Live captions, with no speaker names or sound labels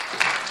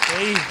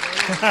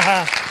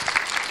Hey.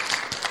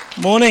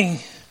 Morning.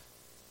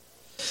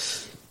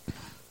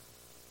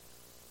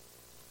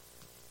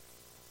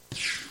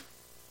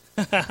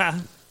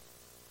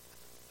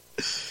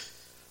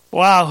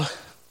 Wow.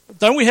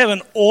 Don't we have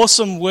an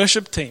awesome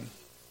worship team?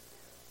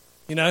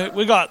 You know,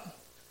 we got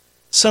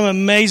some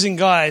amazing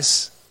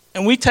guys,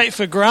 and we take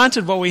for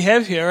granted what we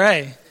have here,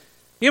 eh?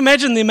 You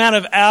imagine the amount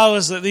of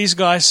hours that these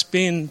guys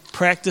spend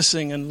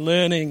practicing and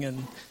learning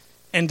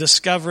and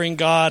discovering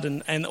God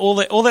and all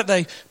that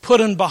they put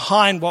in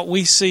behind what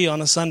we see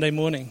on a Sunday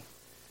morning.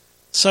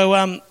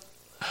 So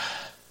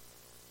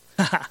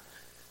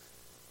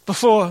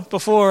before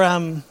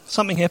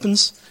something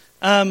happens,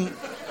 I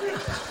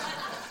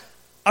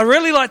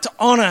really like to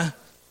honor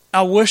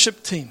our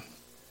worship team.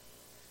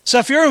 So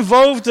if you're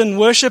involved in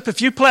worship,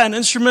 if you play an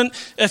instrument,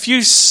 if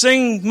you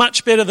sing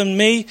much better than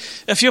me,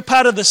 if you're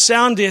part of the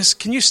sound desk,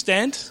 can you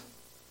stand?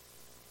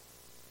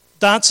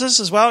 Dancers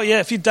as well, yeah,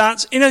 if you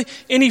dance,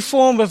 any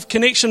form of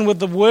connection with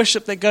the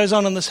worship that goes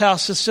on in this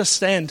house, just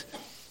stand.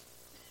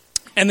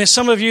 And there's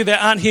some of you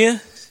that aren't here.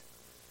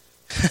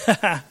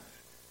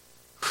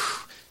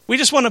 We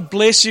just want to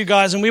bless you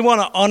guys, and we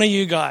want to honor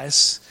you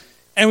guys.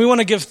 And we want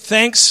to give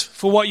thanks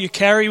for what you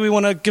carry. We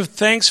want to give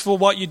thanks for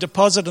what you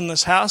deposit in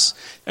this house.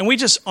 And we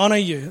just honor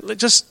you.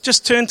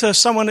 Just turn to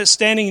someone that's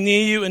standing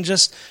near you and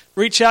just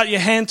reach out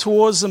your hand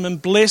towards them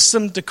and bless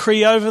them,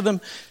 decree over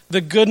them the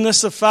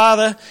goodness of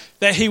Father,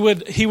 that He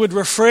would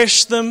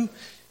refresh them,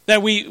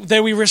 that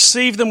we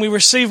receive them, we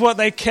receive what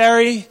they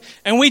carry.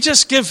 And we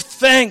just give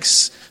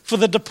thanks for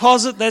the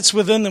deposit that's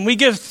within them. We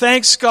give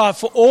thanks, God,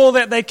 for all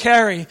that they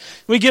carry.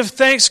 We give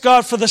thanks,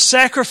 God, for the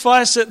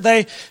sacrifice that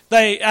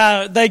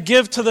they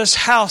give to this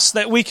house,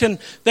 that we can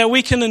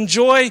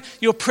enjoy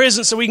your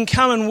presence, that we can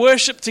come and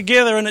worship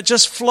together, and it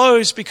just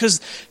flows because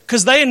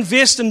they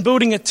invest in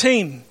building a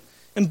team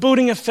and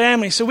building a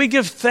family. So we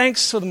give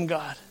thanks for them,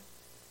 God.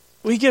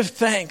 We give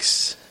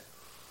thanks.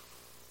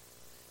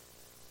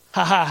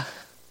 Come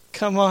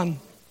on.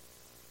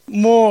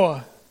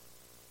 More.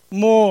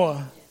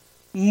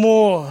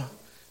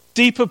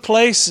 Deeper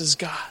places,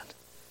 God.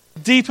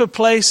 Deeper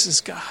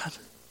places, God.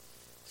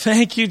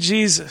 Thank you,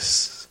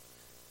 Jesus.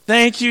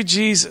 Thank you,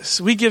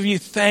 Jesus. We give you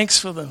thanks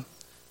for them.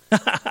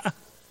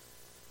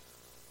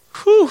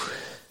 Whew.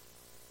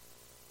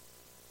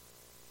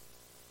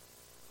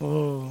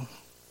 Oh.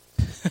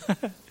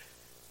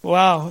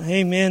 Wow.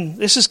 Amen.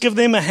 Let's just give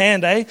them a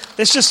hand, eh?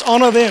 Let's just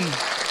honor them.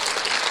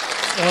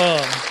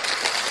 Oh.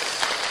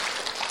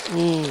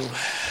 Ooh.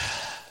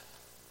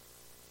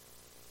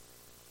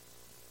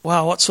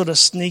 Wow, what sort of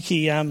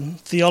sneaky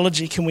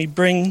theology can we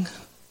bring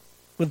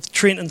with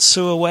Trent and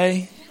Sue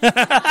away?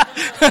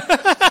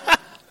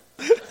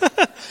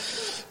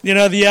 You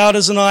know, the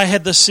elders and I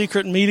had this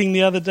secret meeting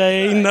the other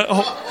day.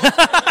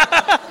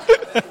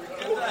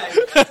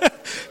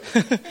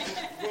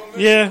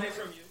 Yeah.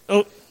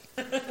 Oh.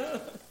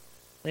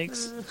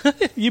 Thanks.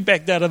 You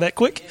backed out of that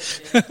quick.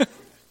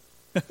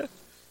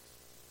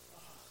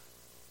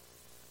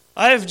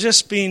 I have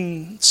just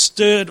been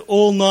stirred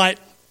all night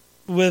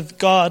with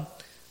God.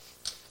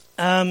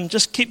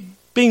 Just keep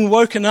being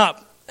woken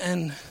up.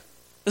 And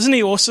isn't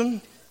He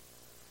awesome?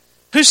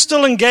 Who's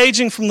still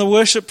engaging from the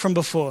worship from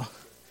before?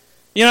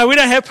 You know, we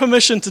don't have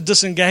permission to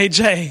disengage,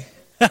 eh?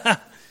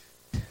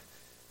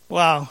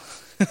 Wow.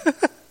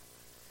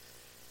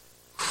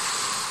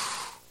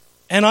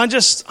 And I'm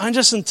just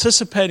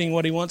anticipating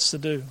what He wants to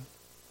do.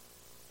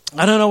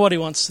 I don't know what He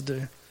wants to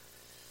do.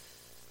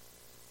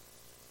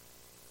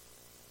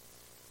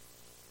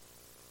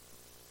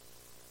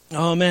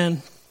 Oh,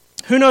 man.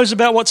 Who knows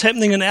about what's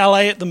happening in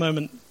LA at the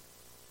moment,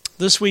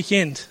 this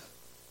weekend?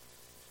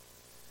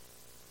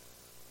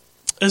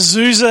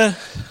 Azusa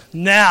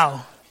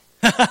Now.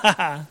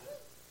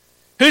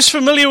 Who's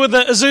familiar with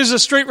the Azusa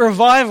Street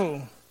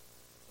Revival?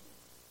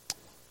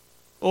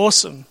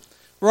 Awesome.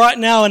 Right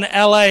now in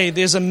LA,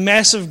 there's a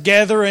massive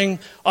gathering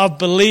of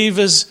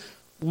believers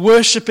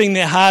worshiping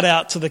their heart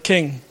out to the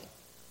King.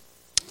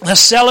 They're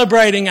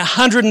celebrating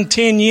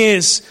 110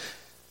 years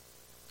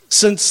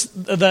since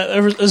the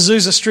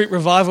Azusa Street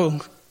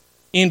Revival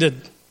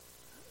ended.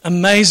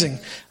 Amazing.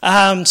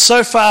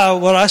 So far,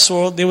 what I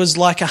saw, there was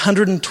like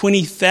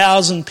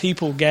 120,000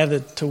 people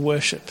gathered to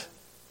worship.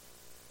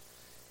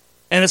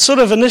 And it's sort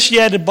of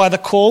initiated by The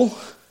Call.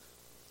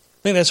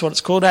 I think that's what it's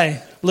called,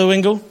 Lou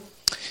Engle.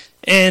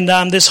 And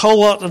there's a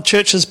whole lot of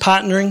churches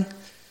partnering,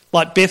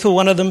 like Bethel,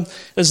 one of them.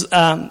 Is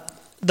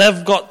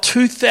they've got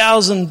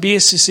 2,000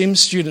 BSSM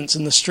students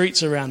in the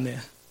streets around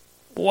there.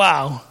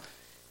 Wow.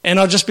 And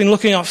I've just been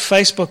looking on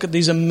Facebook at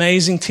these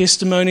amazing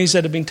testimonies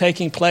that have been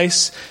taking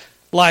place.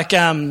 Like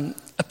a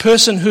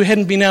person who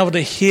hadn't been able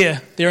to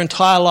hear their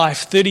entire life,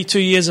 32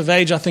 years of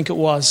age I think it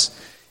was,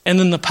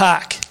 and in the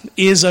park,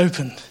 ears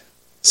opened.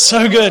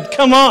 So good.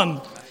 Come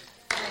on.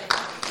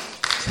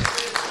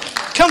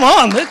 Come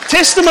on, the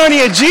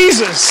testimony of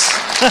Jesus.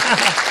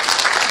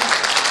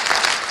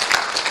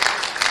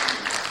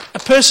 A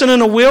person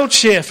in a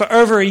wheelchair for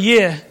over a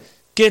year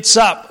gets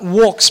up,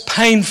 walks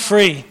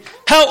pain-free.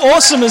 How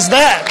awesome is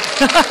that?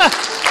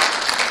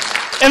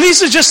 And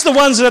these are just the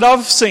ones that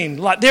I've seen.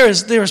 Like there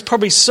is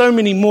probably so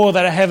many more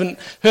that I haven't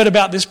heard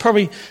about. There's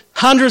probably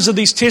hundreds of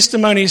these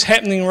testimonies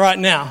happening right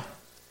now.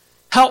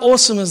 How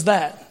awesome is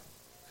that?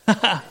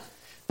 They're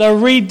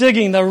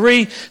redigging,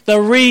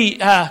 they're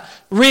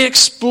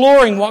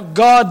re-exploring what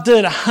God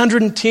did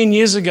 110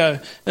 years ago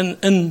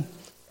in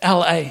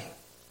LA.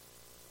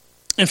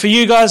 And for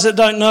you guys that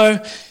don't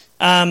know,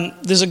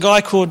 there's a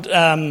guy called,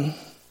 what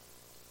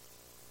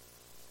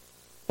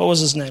was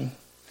his name?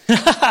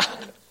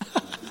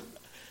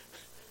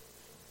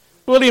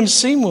 William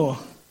Seymour.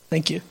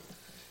 Thank you.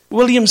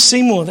 William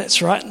Seymour,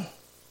 that's right.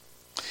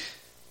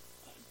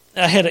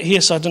 I had it here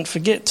so I didn't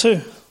forget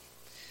too.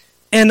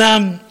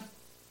 And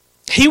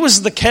he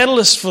was the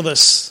catalyst for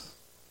this.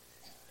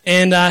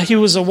 And he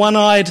was a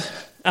one-eyed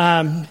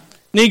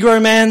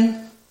Negro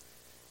man,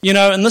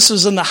 and this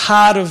was in the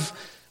heart of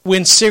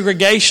when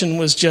segregation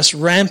was just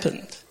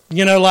rampant.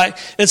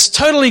 It's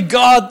totally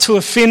God to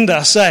offend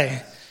us,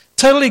 eh?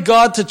 Totally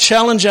God to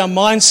challenge our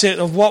mindset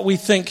of what we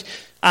think,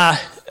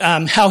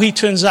 how he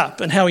turns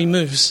up and how he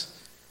moves.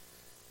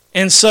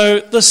 And so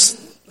this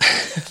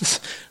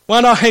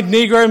one-eyed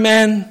Negro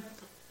man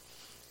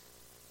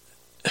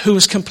who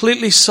was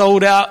completely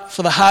sold out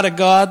for the heart of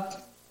God.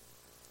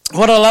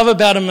 What I love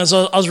about him is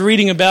I was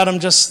reading about him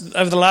just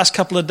over the last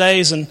couple of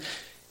days,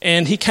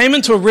 and he came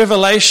into a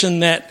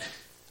revelation that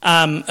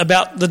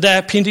about the day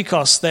of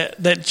Pentecost,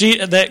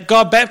 that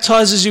God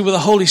baptizes you with the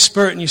Holy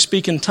Spirit and you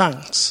speak in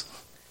tongues.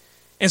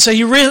 And so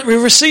he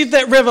received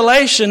that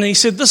revelation, and he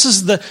said, this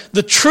is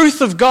the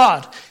truth of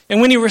God.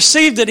 And when he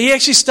received it, he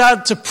actually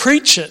started to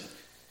preach it,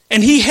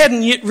 and he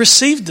hadn't yet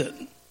received it.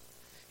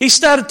 He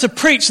started to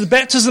preach the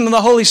baptism of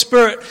the Holy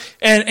Spirit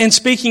and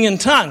speaking in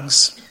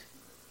tongues.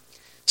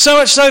 So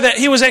much so that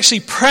he was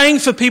actually praying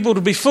for people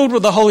to be filled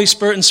with the Holy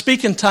Spirit and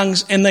speak in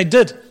tongues, and they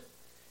did.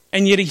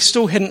 And yet he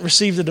still hadn't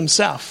received it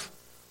himself.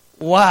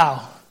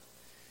 Wow.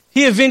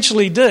 He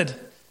eventually did.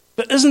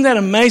 But isn't that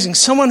amazing?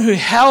 Someone who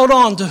held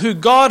on to who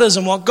God is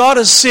and what God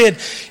has said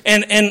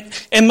and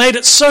made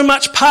it so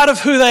much part of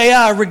who they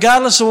are,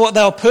 regardless of what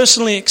they were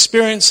personally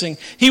experiencing.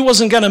 He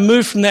wasn't going to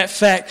move from that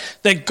fact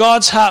that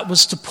God's heart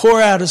was to pour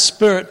out his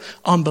Spirit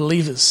on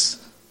believers.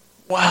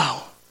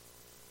 Wow.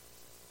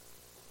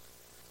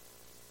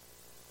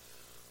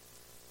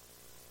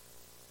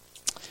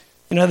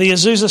 The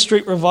Azusa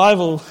Street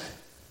Revival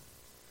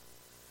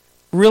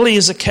really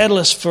is a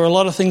catalyst for a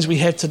lot of things we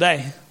have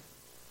today.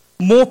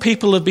 More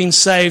people have been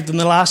saved in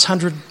the last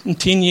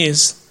 110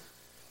 years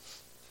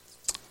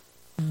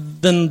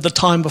than the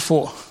time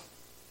before.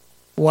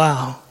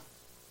 Wow.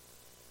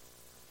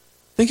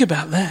 Think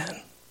about that.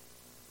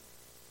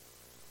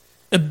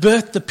 It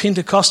birthed the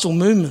Pentecostal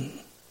movement.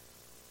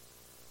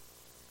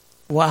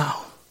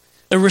 Wow.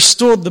 It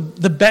restored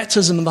the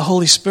baptism of the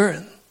Holy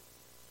Spirit.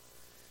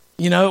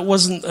 There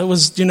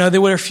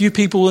were a few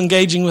people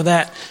engaging with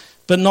that,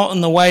 but not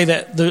in the way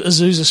that the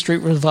Azusa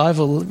Street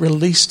Revival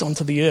released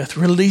onto the earth,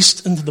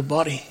 released into the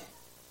body.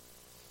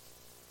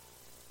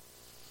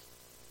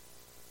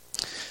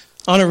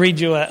 I want to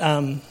read you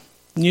a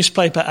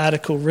newspaper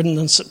article written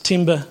in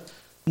September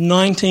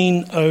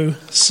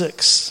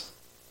 1906.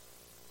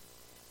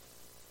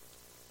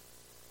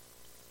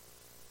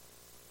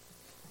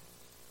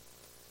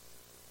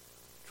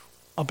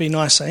 I'll be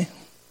nice, eh?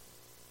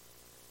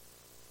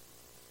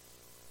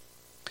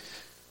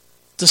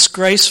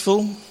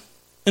 Disgraceful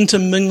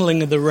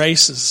intermingling of the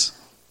races.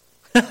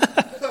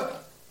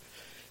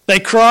 They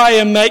cry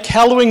and make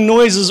hallowing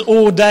noises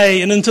all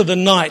day and into the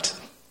night.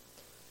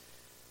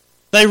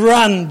 They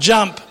run,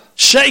 jump,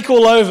 shake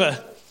all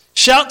over,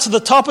 shout to the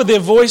top of their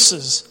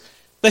voices.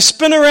 They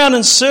spin around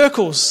in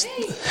circles.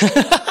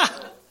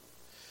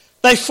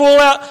 They fall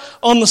out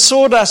on the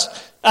sawdust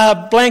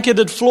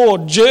blanketed floor,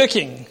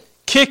 jerking,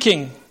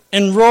 kicking,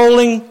 and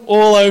rolling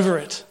all over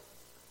it.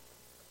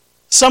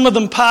 Some of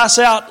them pass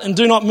out and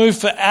do not move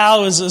for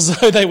hours as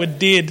though they were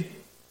dead.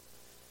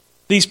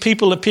 These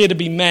people appear to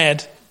be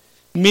mad,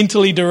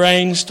 mentally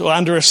deranged, or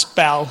under a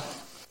spell.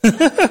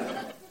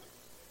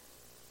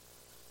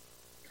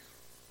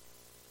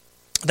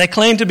 They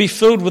claim to be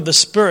filled with the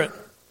Spirit.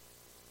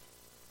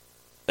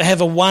 They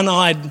have a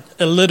one-eyed,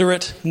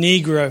 illiterate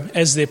Negro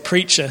as their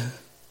preacher,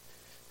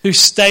 who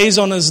stays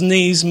on his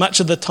knees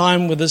much of the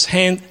time with his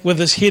head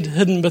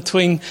hidden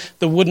between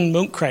the wooden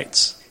milk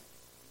crates.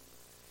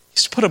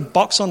 He's put a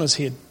box on his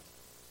head.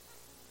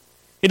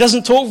 He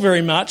doesn't talk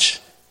very much,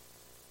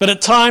 but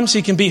at times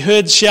he can be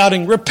heard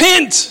shouting,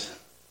 "Repent!"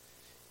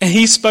 And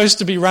he's supposed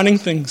to be running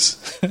things.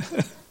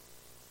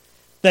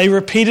 They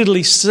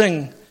repeatedly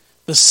sing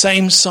the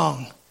same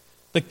song,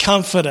 "The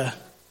Comforter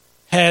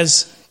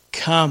has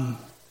come."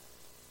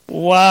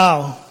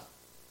 Wow.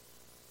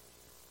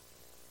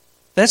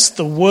 That's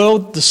the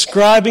world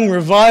describing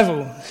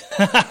revival.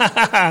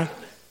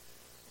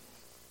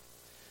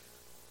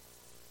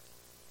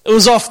 It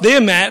was off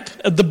their map,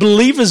 the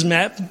believers'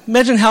 map.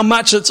 Imagine how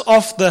much it's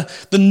off the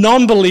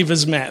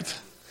non-believers' map.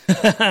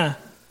 The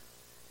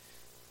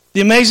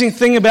amazing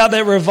thing about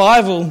that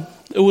revival,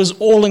 it was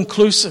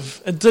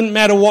all-inclusive. It didn't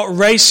matter what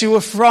race you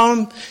were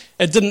from.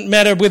 It didn't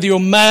matter whether you're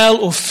male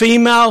or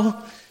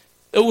female.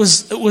 It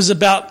was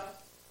about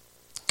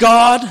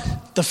God,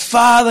 the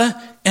Father,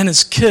 and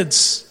his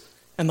kids,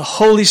 and the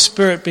Holy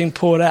Spirit being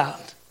poured out.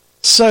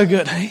 So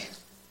good, hey?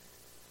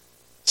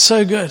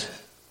 So good.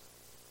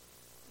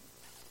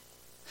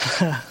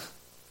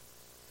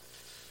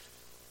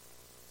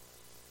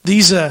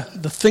 These are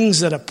the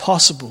things that are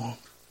possible.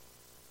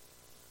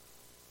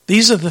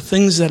 These are the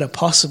things that are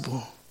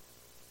possible.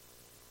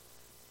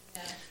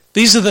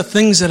 These are the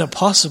things that are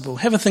possible.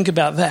 Have a think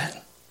about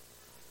that.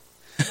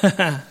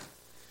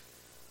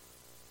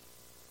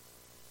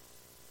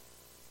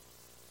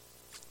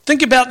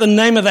 Think about the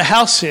name of the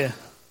house here.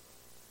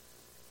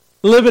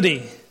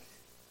 Liberty.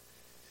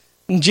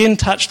 And Jen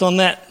touched on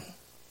that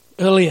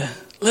earlier.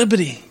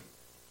 Liberty.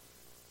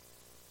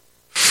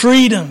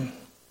 Freedom.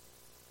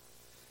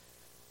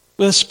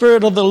 Where the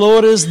Spirit of the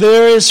Lord is,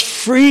 there is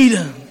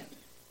freedom.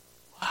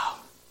 Wow.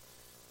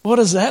 What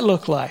does that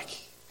look like?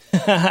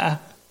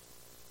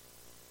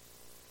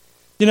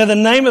 You know, the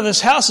name of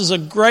this house is a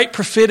great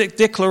prophetic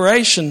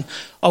declaration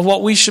of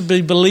what we should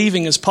be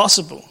believing is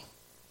possible.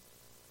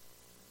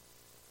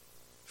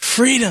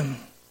 Freedom.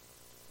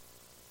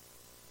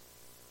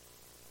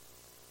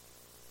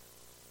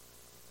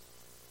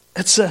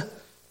 It's a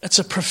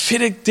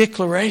prophetic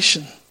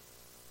declaration.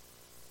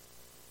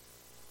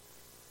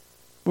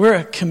 We're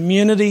a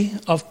community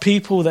of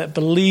people that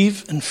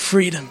believe in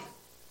freedom.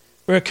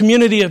 We're a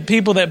community of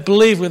people that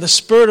believe where the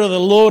Spirit of the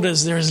Lord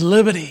is, there is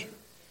liberty.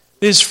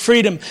 There's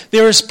freedom.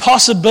 There is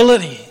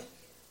possibility.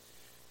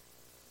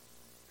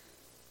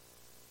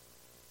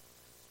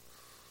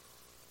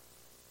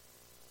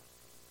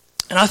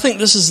 And I think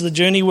this is the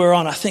journey we're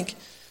on. I think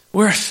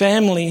we're a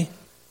family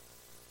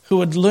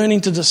who are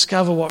learning to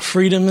discover what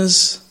freedom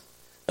is,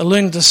 are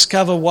learning to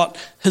discover what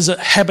his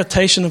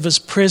habitation of his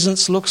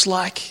presence looks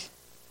like.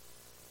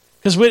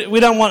 Because we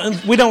don't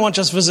want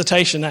just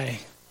visitation, eh?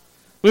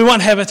 We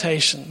want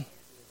habitation.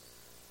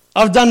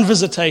 I've done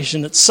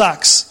visitation. It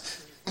sucks.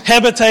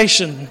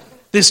 Habitation.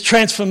 There's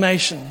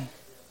transformation.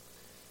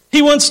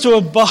 He wants to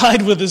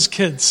abide with his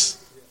kids,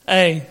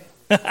 eh?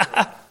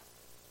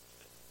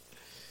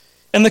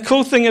 And the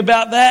cool thing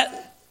about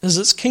that is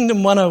it's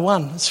Kingdom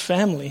 101. It's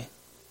family.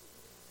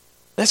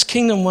 That's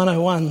Kingdom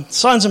 101.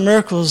 Signs and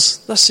miracles,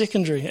 they're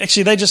secondary.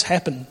 Actually, they just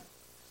happen.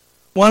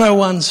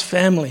 101's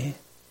family.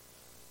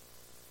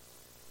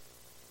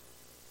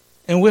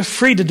 And we're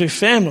free to do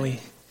family.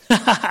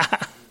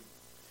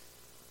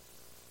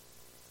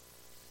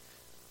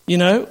 You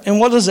know, and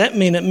what does that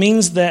mean? It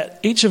means that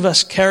each of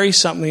us carries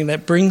something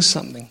that brings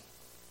something.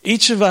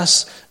 Each of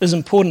us is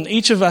important.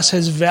 Each of us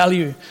has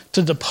value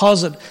to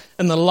deposit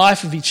in the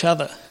life of each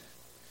other.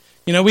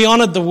 You know, we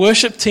honored the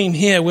worship team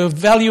here. We're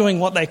valuing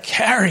what they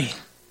carry.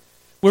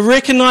 We're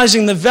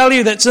recognizing the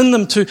value that's in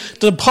them to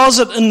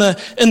deposit in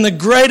the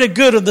greater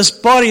good of this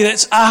body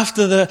that's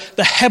after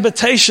the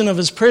habitation of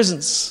his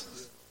presence.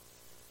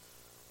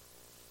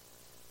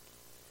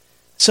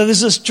 So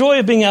there's this joy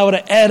of being able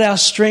to add our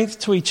strength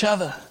to each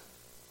other.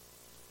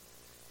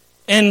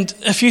 And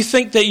if you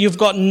think that you've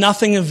got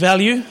nothing of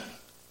value,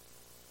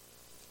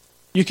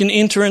 you can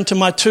enter into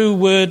my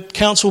 2-word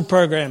counsel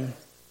program.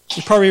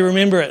 You probably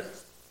remember it.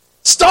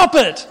 Stop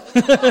it!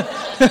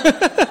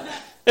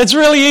 It's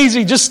really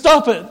easy. Just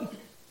stop it.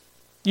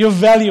 You're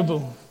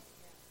valuable.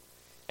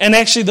 And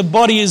actually the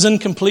body is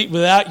incomplete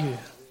without you.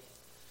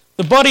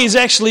 The body is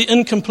actually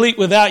incomplete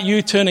without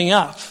you turning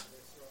up.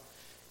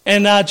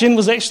 And Jen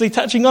was actually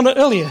touching on it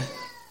earlier.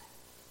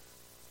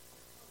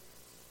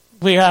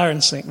 We are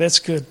in sync. That's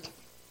good.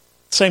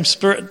 Same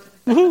spirit.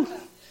 Woo-hoo.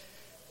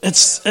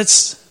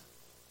 It's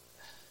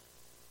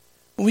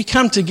when we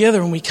come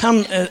together and we come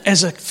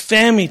as a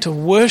family to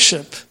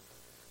worship,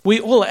 we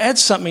all add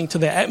something to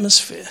the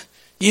atmosphere.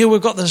 Yeah,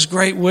 we've got this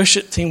great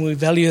worship team. We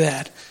value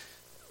that.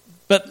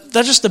 But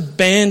they're just a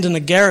band in a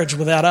garage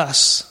without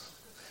us.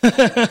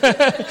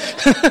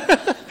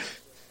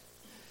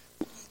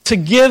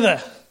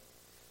 Together,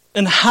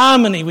 in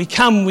harmony, we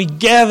come, we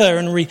gather,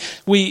 and we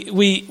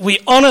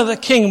honor the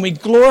King, and we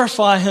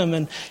glorify him,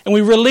 and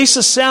we release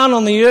a sound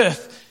on the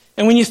earth.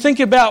 And when you think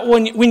about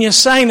when you're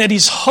saying that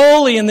he's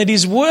holy and that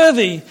he's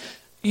worthy,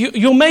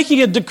 you're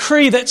making a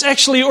decree that's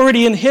actually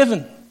already in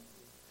heaven.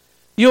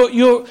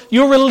 You're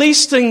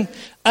releasing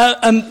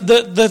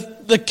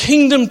the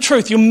kingdom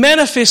truth. You're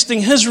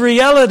manifesting his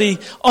reality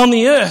on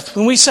the earth.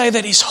 When we say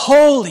that he's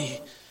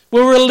holy,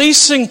 we're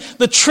releasing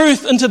the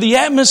truth into the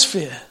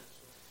atmosphere.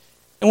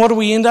 And what do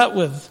we end up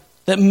with?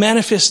 That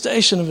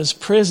manifestation of his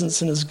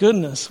presence and his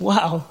goodness.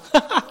 Wow.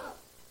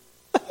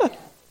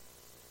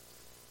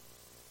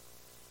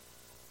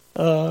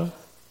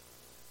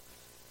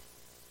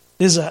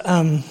 There's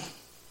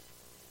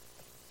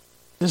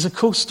a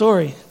cool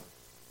story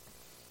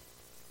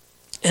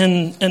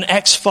in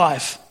Acts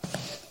 5.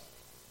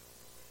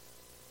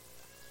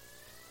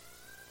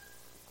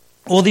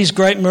 All these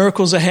great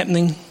miracles are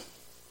happening,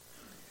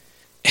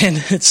 and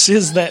it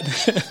says that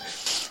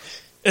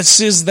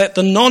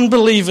the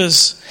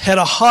non-believers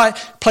had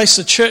placed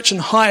the church in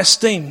high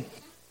esteem,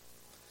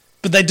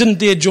 but they didn't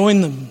dare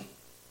join them.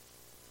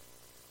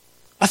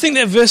 I think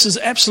that verse is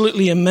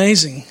absolutely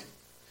amazing.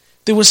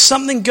 There was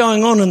something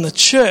going on in the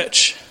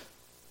church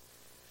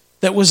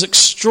that was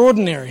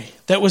extraordinary,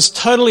 that was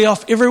totally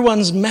off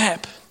everyone's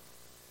map,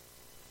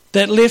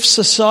 that left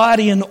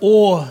society in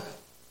awe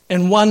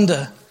and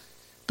wonder.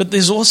 But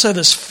there's also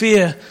this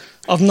fear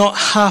of not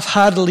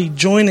half-heartedly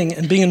joining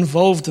and being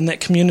involved in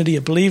that community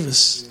of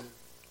believers.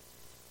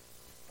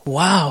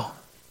 Wow.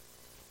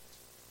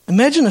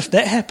 Imagine if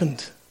that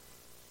happened.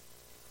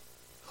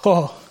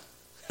 Oh.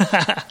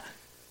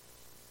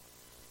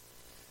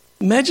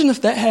 Imagine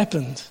if that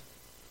happened.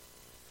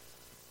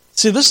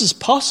 See, this is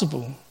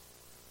possible.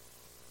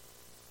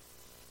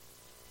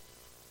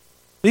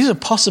 These are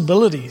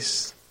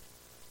possibilities.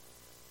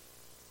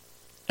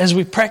 As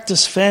we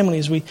practice family,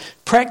 as we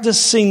practice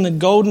seeing the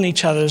gold in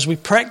each other, as we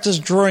practice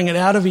drawing it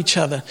out of each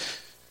other,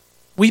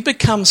 we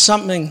become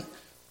something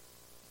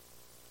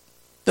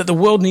that the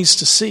world needs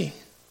to see.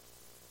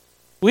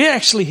 We're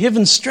actually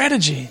heaven's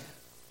strategy.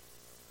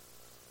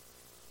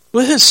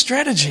 We're his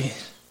strategy.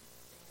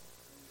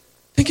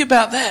 Think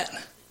about that.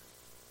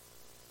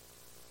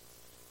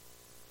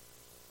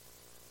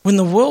 When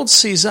the world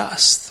sees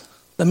us,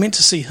 they're meant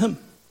to see him.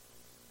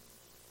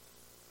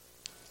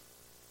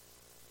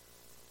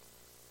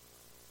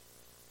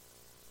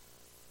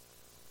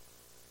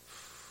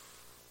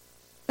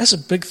 That's a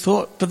big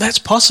thought, but that's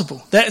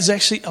possible. That is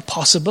actually a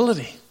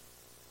possibility.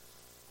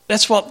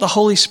 That's what the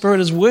Holy Spirit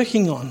is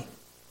working on.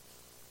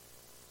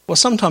 Well,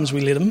 sometimes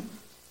we let him.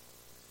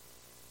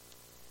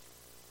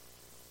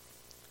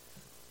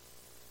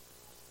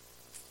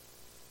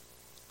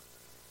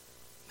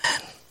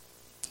 Man,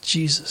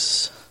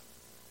 Jesus.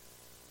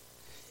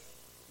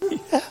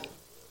 Yeah.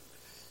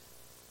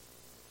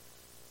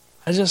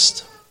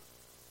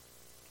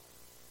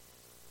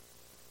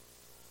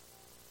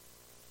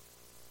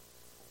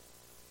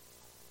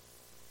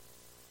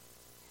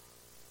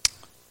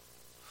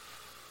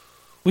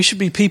 We should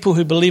be people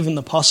who believe in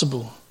the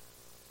possible.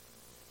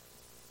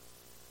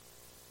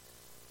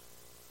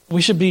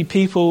 We should be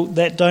people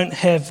that don't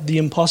have the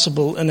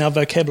impossible in our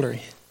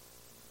vocabulary.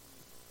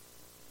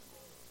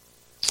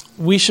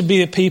 We should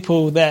be the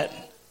people that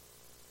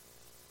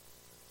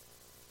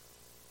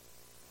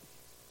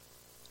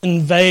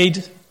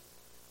invade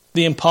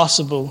the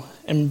impossible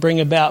and bring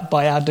about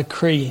by our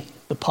decree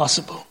the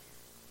possible.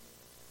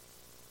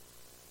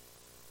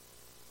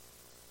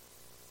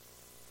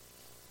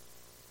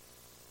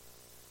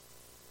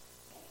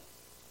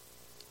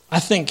 I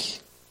think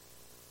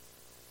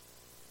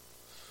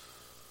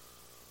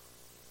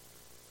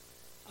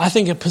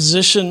a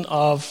position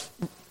of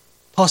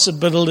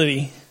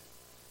possibility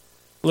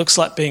looks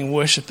like being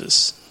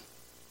worshippers.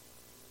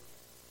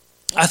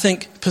 I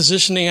think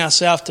positioning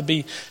ourselves to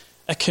be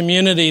a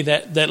community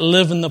that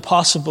live in the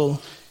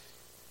possible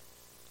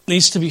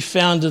needs to be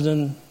founded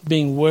in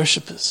being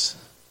worshippers.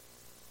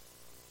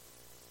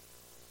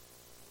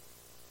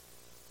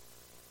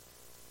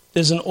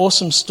 There's an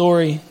awesome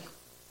story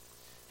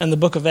in the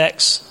book of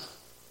Acts.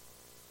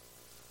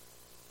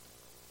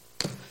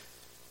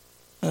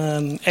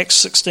 Acts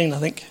 16, I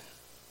think.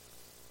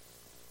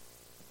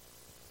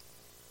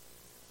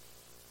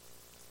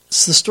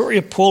 It's the story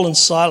of Paul and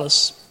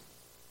Silas.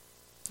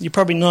 You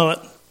probably know it.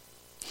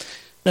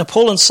 Now,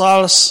 Paul and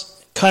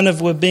Silas kind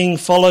of were being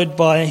followed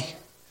by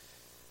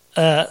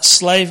a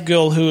slave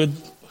girl who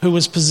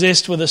was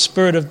possessed with a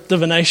spirit of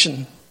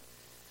divination.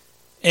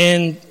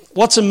 And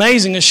what's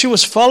amazing is she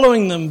was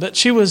following them, but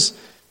she was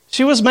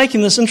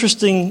making this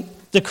interesting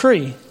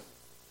decree.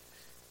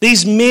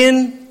 These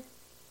men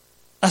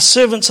are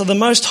servants of the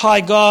Most High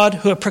God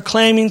who are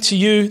proclaiming to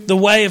you the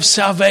way of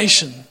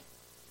salvation.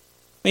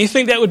 Now, you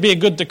think that would be a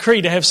good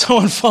decree to have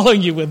someone follow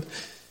you with.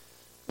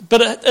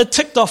 But it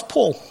ticked off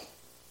Paul.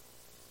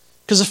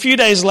 Because a few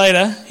days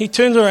later, he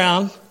turned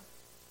around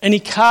and he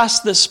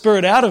cast the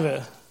spirit out of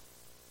her.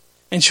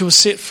 And she was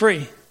set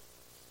free.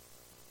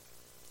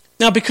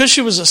 Now, because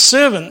she was a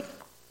servant,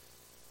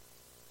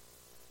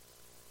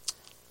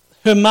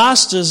 her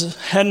masters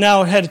had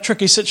now had a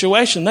tricky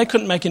situation. They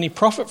couldn't make any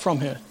profit from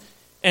her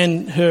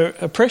and her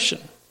oppression.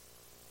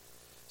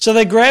 So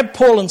they grabbed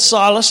Paul and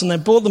Silas and they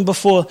brought them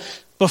before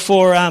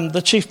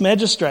the chief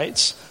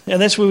magistrates. And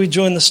that's where we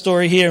join the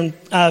story here in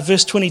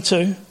verse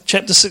 22,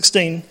 chapter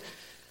 16.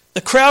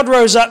 The crowd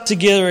rose up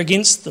together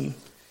against them,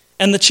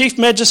 and the chief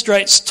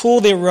magistrates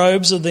tore their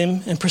robes of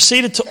them and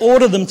proceeded to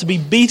order them to be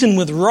beaten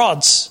with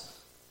rods.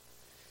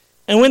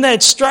 And when they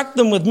had struck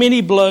them with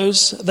many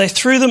blows, they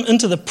threw them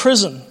into the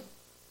prison,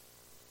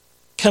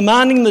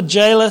 commanding the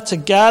jailer to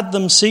guard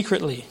them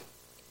secretly.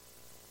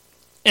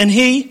 And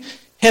he,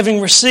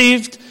 having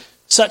received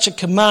such a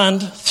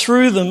command,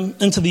 threw them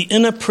into the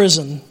inner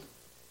prison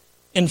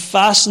and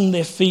fastened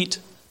their feet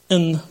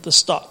in the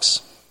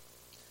stocks.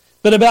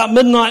 But about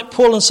midnight,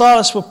 Paul and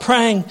Silas were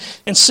praying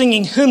and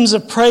singing hymns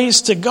of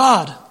praise to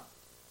God.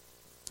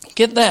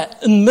 Get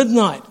that, in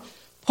midnight.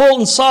 Paul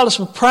and Silas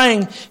were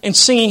praying and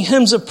singing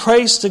hymns of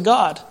praise to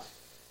God.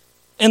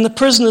 And the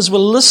prisoners were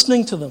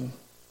listening to them.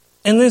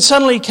 And then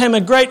suddenly came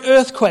a great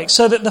earthquake,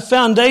 so that the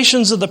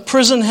foundations of the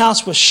prison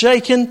house were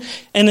shaken,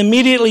 and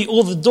immediately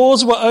all the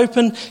doors were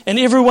open, and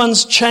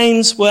everyone's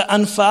chains were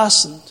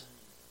unfastened.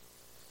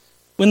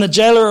 When the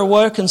jailer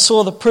awoke and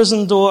saw the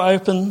prison door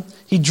open,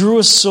 he drew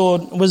his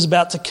sword and was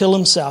about to kill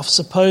himself,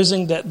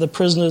 supposing that the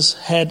prisoners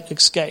had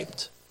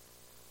escaped.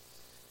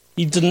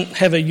 He didn't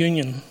have a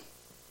union.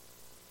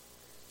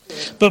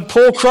 But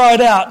Paul cried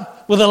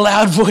out with a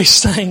loud voice,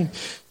 saying,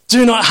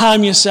 "Do not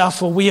harm yourself,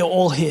 for we are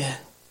all here."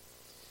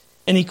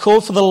 And he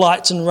called for the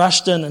lights and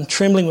rushed in, and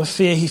trembling with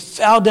fear, he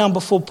fell down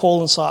before Paul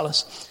and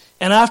Silas.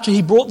 And after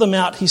he brought them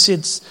out, he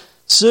said,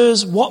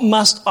 "Sirs, what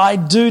must I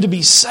do to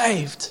be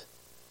saved?"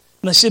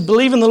 And they said,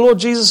 believe in the Lord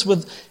Jesus,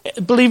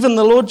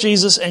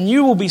 and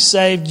you will be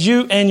saved,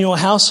 you and your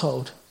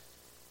household.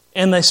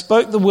 And they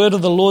spoke the word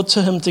of the Lord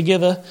to him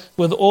together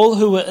with all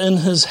who were in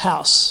his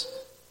house.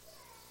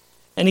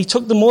 And he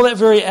took them all that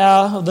very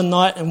hour of the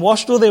night and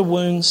washed all their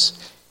wounds.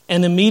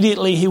 And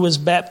immediately he was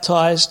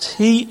baptized,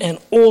 he and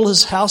all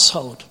his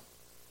household.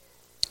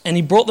 And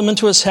he brought them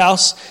into his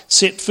house,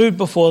 set food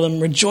before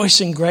them,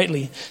 rejoicing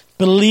greatly,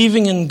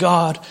 believing in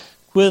God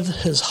with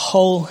his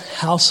whole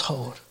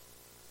household.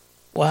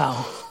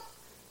 Wow.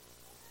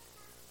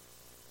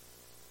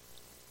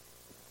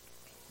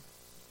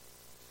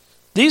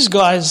 These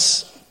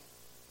guys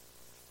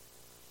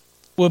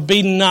were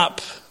beaten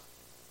up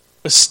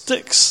with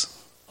sticks.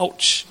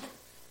 Ouch.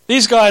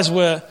 These guys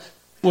were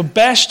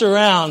bashed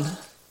around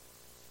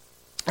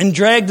and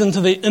dragged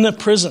into the inner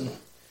prison.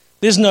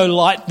 There's no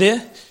light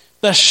there.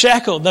 They're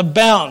shackled. They're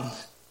bound.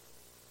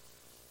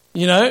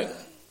 You know,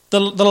 the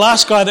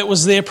last guy that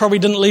was there probably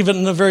didn't leave it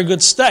in a very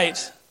good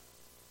state.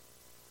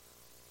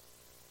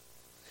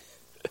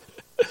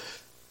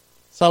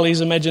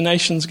 Sully's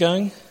imagination's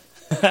going.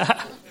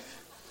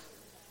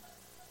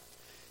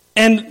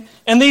 And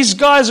these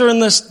guys are in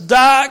this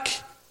dark,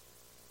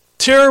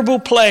 terrible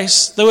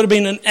place. They would have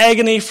been in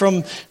agony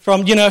from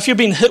if you've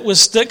been hit with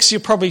sticks, you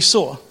probably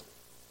saw.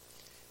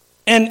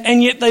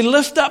 And yet they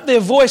lift up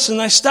their voice and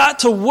they start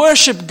to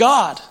worship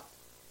God.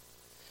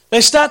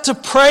 They start to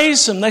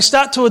praise him. They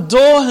start to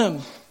adore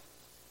him.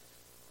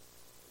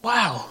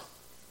 Wow.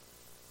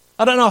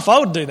 I don't know if I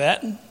would do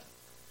that.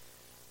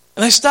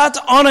 And they start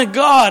to honor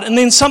God, and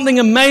then something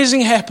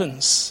amazing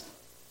happens.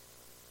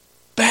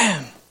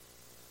 Bam.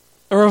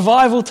 A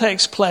revival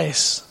takes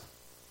place.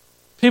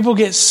 People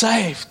get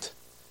saved.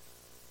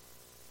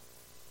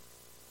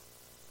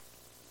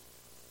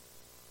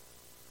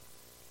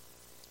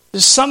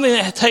 There's something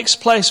that takes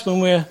place when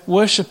we're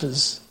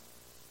worshippers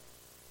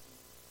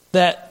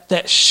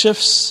that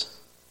shifts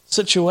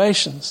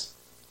situations.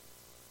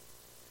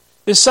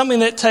 There's something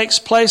that takes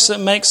place that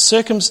makes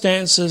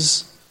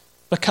circumstances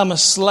become a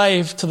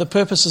slave to the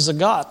purposes of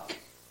God.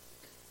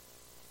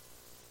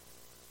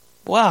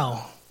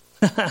 Wow.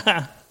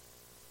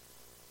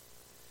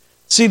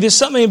 See, there's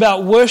something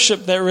about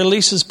worship that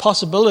releases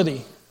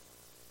possibility.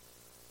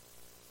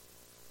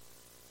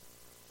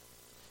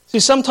 See,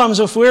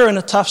 sometimes if we're in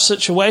a tough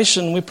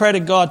situation, we pray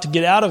to God to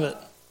get out of it.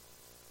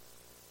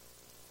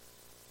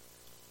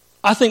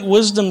 I think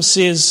wisdom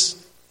says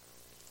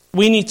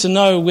we need to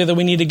know whether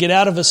we need to get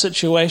out of a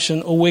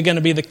situation or we're going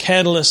to be the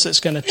catalyst that's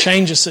going to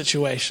change a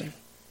situation.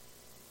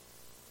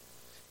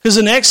 Because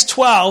in Acts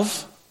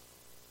 12,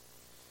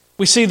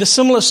 we see the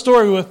similar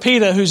story with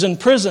Peter who's in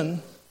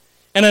prison,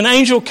 and an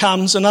angel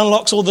comes and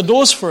unlocks all the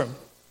doors for him,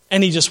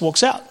 and he just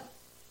walks out.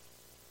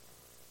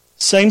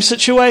 Same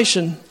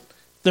situation,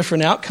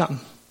 different outcome.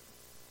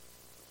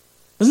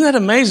 Isn't that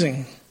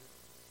amazing?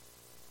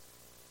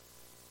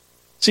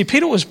 See,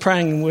 Peter was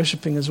praying and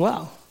worshiping as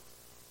well.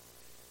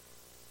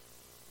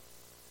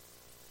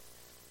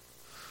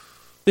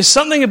 There's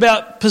something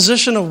about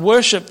position of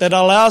worship that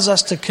allows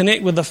us to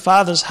connect with the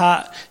Father's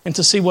heart and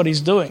to see what he's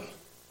doing.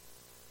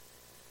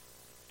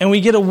 And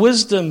we get a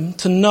wisdom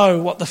to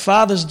know what the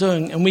Father's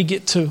doing, and we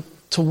get to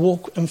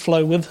walk and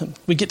flow with him.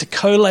 We get to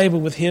co-labor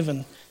with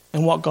heaven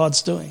and what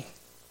God's doing.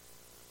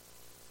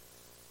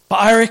 But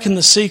I reckon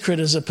the secret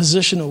is a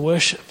position of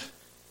worship.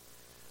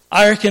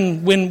 I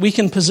reckon when we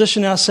can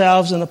position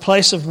ourselves in a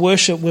place of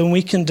worship, when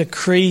we can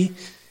decree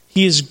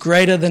he is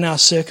greater than our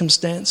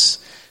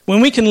circumstance,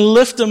 when we can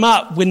lift him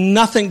up when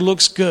nothing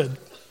looks good,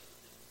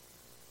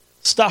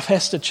 stuff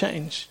has to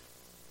change.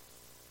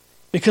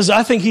 Because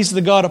I think he's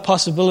the God of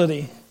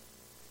possibility.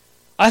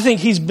 I think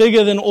he's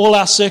bigger than all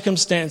our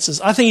circumstances.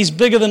 I think he's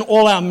bigger than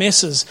all our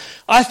messes.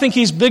 I think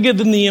he's bigger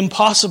than the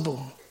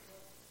impossible.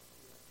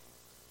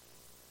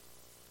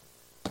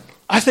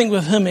 I think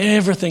with him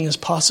everything is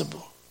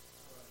possible.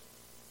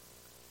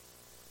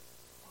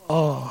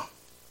 Oh.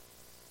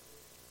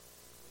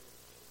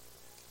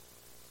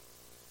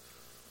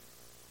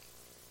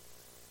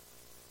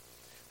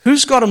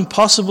 Who's got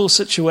impossible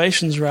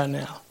situations right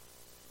now?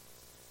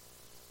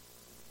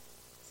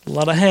 A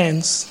lot of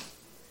hands.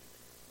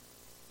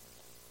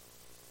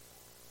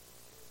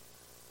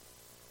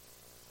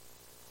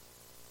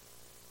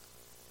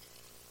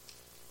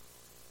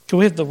 Can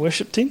we have the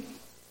worship team?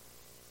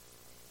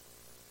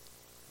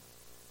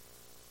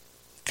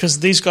 Because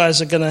these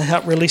guys are going to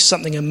help release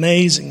something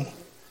amazing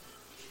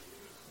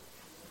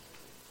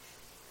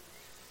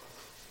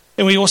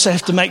And we also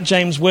have to make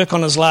James work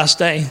on his last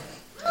day.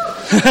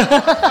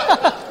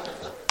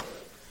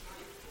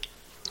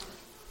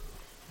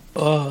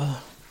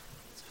 Oh.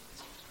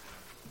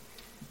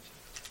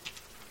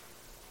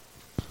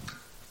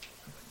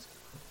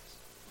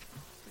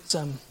 It's,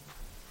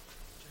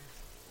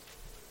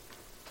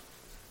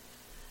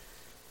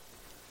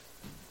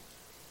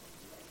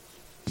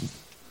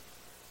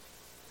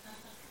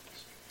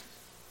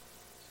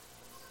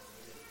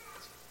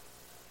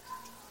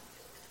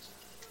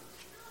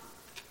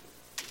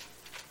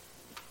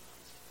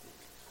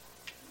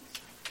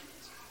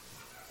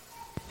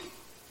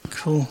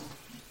 cool.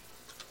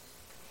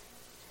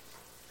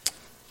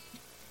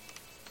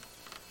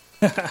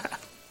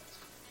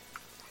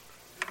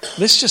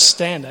 Let's just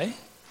stand, eh?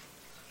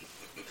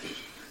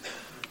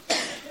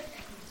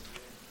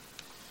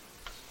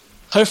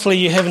 Hopefully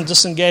you haven't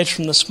disengaged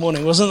from this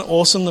morning. Wasn't it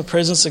awesome, the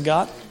presence of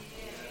God?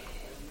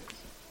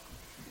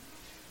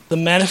 The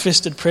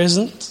manifested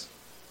presence.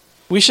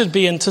 We should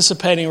be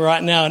anticipating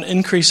right now an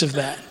increase of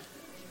that.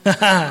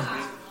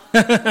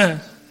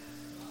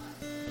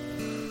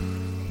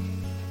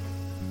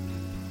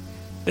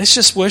 Let's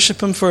just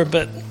worship Him for a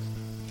bit.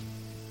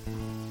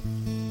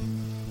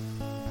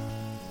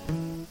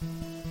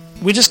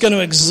 We're just going to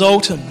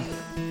exalt Him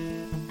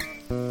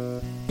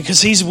because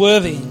He's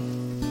worthy.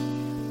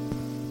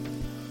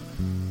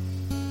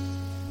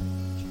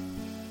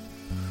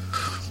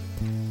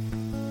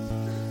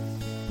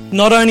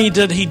 Not only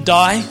did He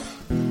die,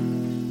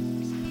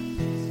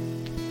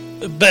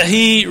 but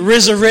He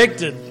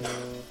resurrected.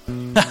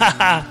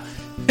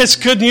 That's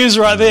good news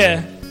right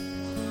there.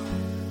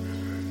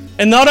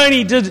 And not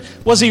only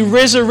was He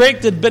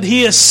resurrected, but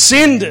He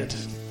ascended.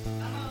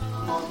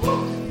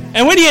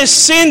 And when He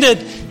ascended,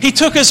 He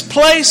took His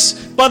place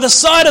by the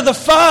side of the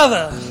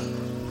Father.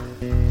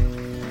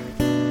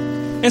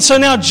 And so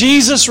now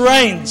Jesus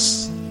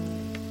reigns.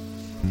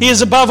 He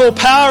is above all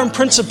power and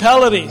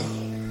principality.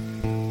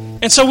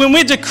 And so when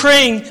we're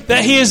decreeing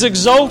that He is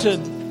exalted,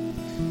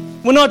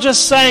 we're not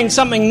just saying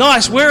something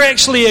nice. We're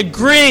actually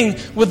agreeing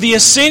with the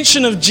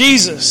ascension of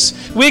Jesus.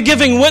 We're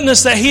giving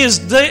witness that He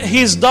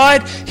has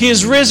died, He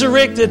is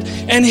resurrected,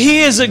 and He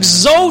is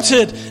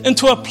exalted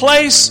into a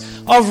place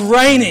of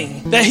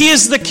reigning. That He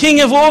is the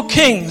King of all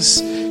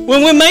kings.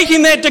 When we're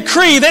making that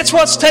decree, that's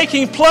what's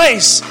taking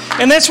place.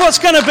 And that's what's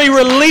going to be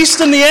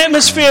released in the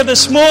atmosphere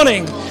this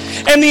morning.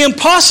 And the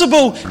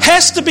impossible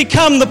has to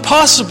become the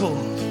possible.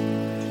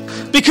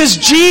 Because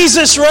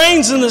Jesus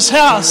reigns in this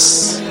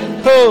house.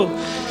 Oh.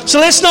 So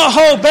let's not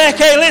hold back.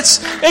 Hey, let's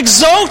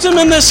exalt Him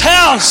in this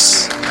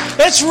house.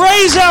 Let's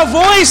raise our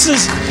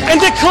voices and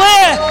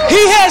declare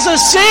He has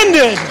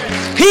ascended.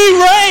 He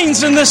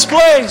reigns in this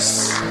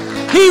place.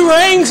 He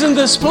reigns in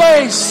this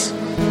place.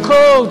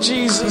 Oh,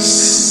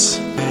 Jesus.